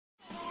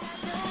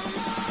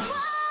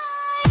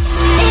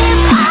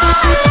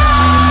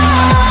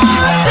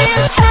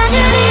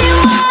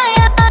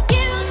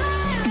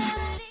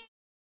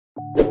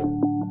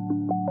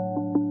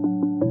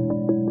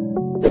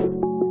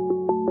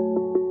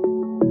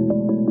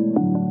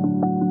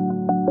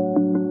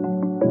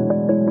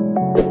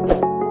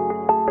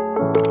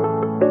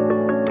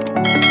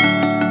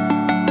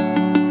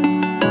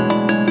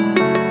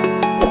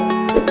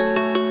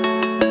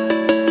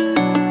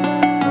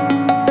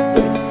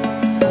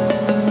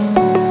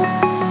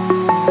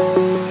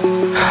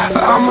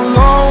I'm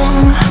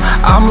alone,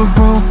 I'm a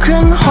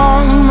broken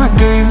home. I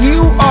gave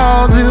you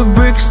all the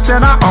bricks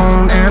that I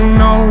own and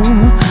know.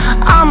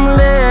 I'm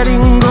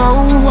letting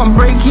go, I'm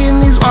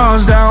breaking these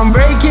walls down,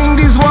 breaking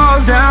these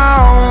walls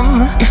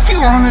down. If you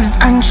want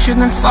adventure,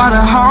 then fly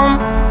to home.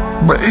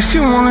 But if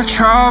you wanna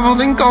travel,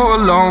 then go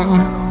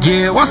alone.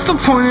 Yeah, what's the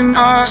point in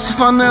us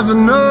if I never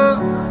know?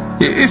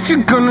 Yeah, if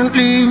you're gonna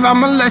leave,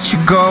 I'ma let you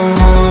go.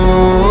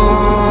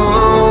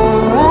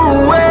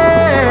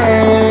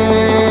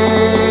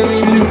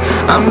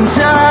 I'm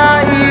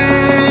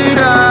tired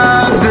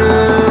of the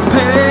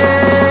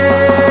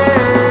pain.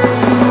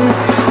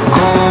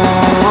 Go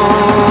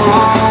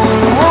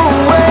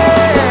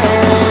away.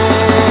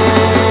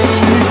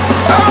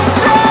 I'm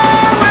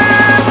tired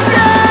with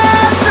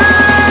yesterday.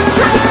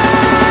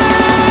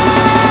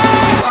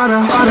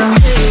 Harder, harder.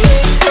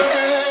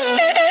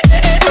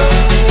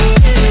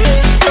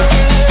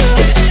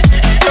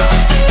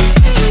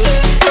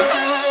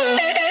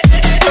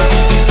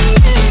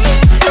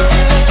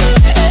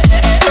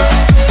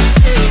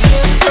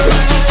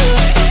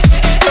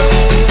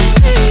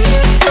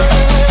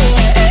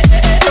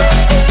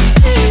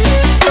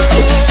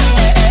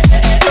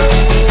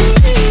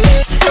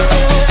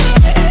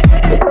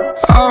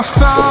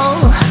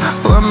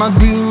 My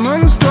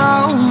demons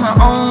dwell, my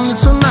own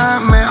little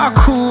nightmare, I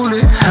call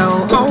it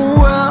hell. Oh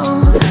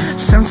well,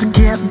 it's time to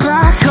get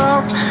back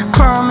up,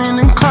 climbing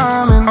and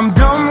climbing. I'm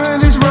done with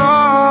this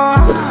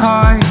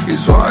ride,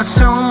 is what I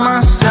tell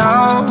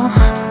myself,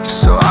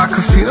 so I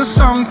could feel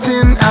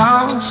something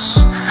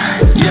else.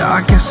 Yeah,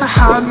 I guess I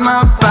had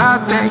my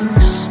bad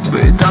days,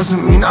 but it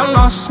doesn't mean I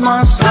lost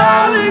my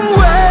style. Darling,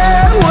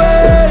 where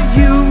were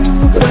you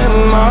when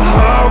my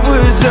heart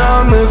was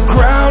on the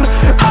ground?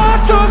 I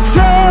thought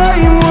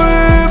time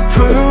would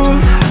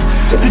prove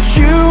that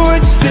you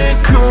would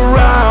stick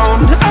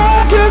around.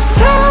 I guess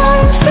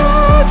time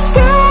stands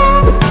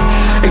still,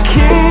 a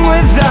king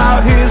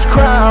without his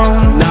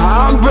crown.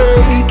 Now I'm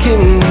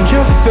breaking and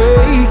you're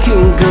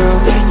faking, girl.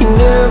 You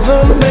never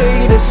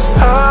made a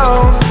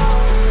sound.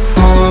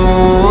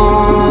 Oh,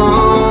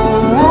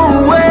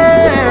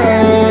 wait,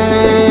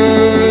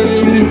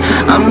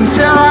 I'm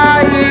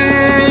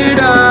tired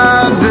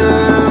of the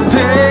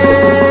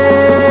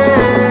pain.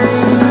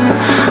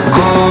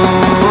 Go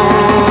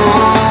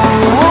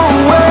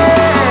away.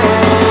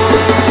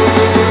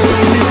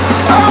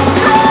 I'm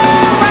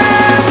tired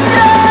with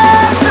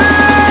yesterday.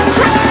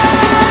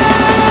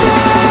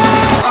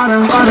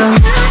 Harder, harder.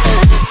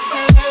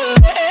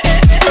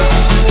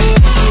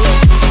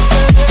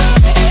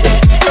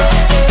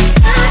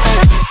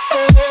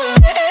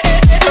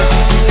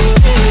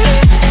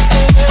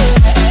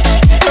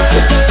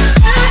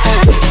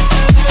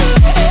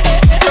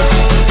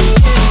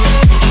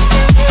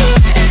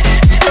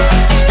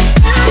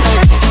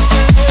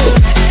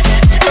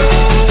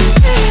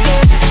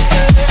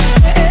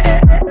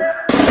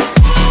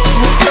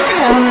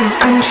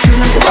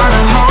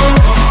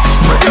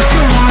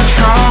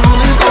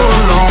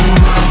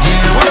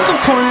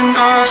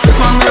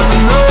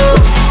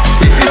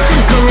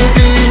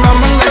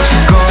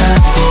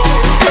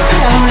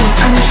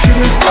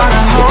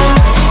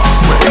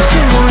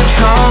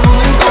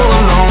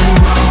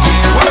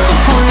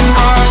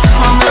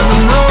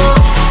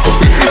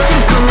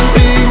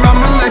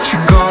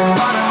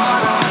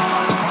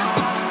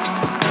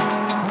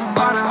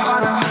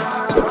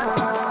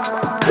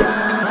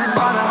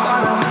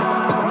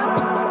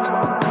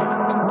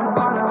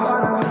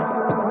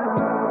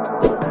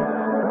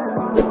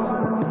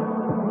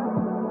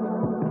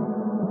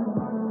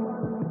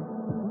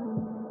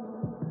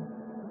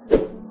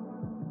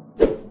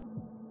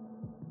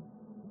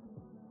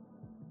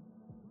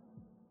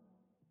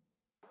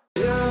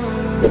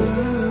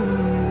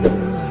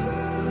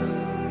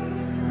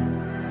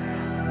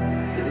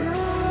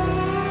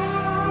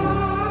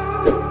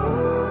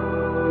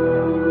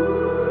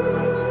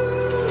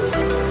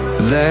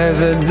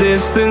 There's a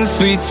distance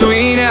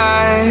between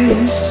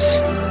us.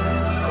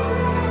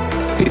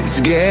 It's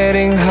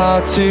getting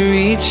hard to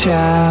reach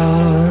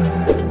out.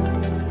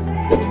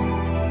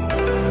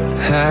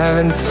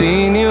 Haven't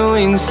seen you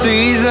in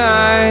seasons,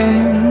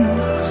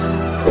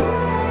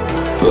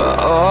 but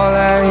all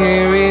I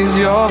hear is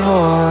your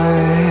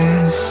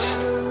voice.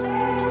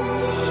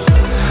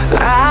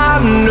 I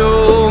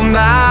know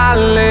my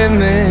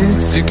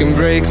limits, you can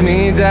break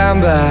me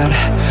down, but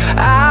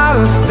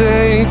I'll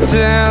stay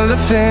till the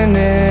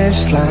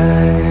finish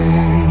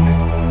line.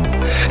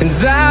 And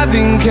I've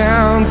been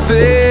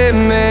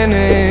counting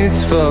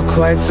minutes for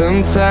quite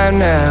some time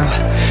now,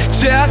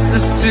 just to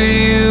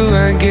see you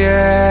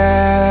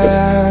again.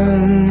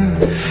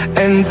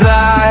 And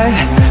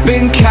I've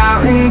been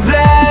counting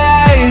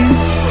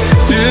days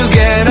to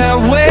get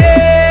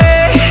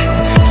away,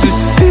 to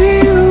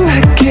see you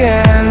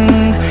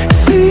again,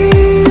 see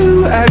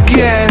you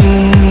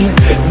again.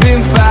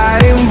 Been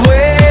fighting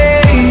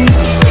ways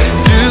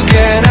to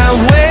get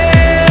away,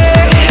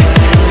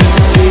 to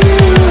see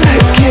you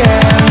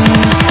again,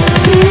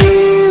 see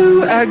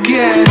you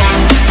again.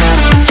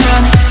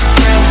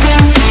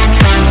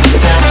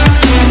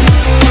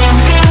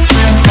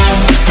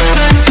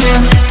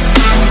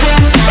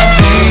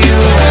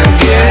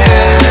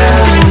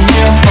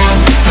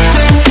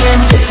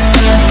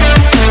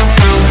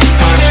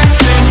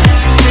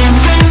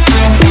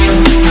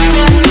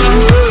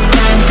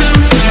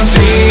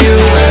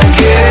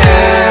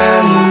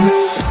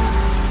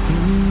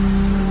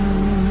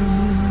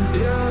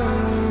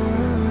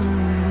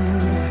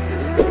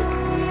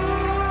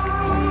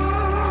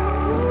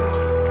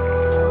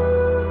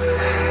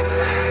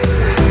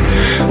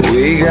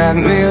 We got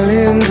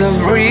millions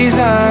of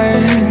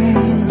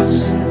reasons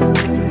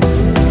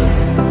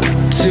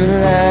to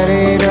let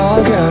it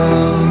all go.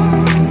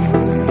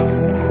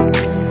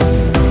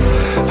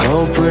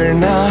 Hope we're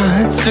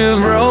not too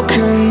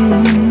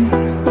broken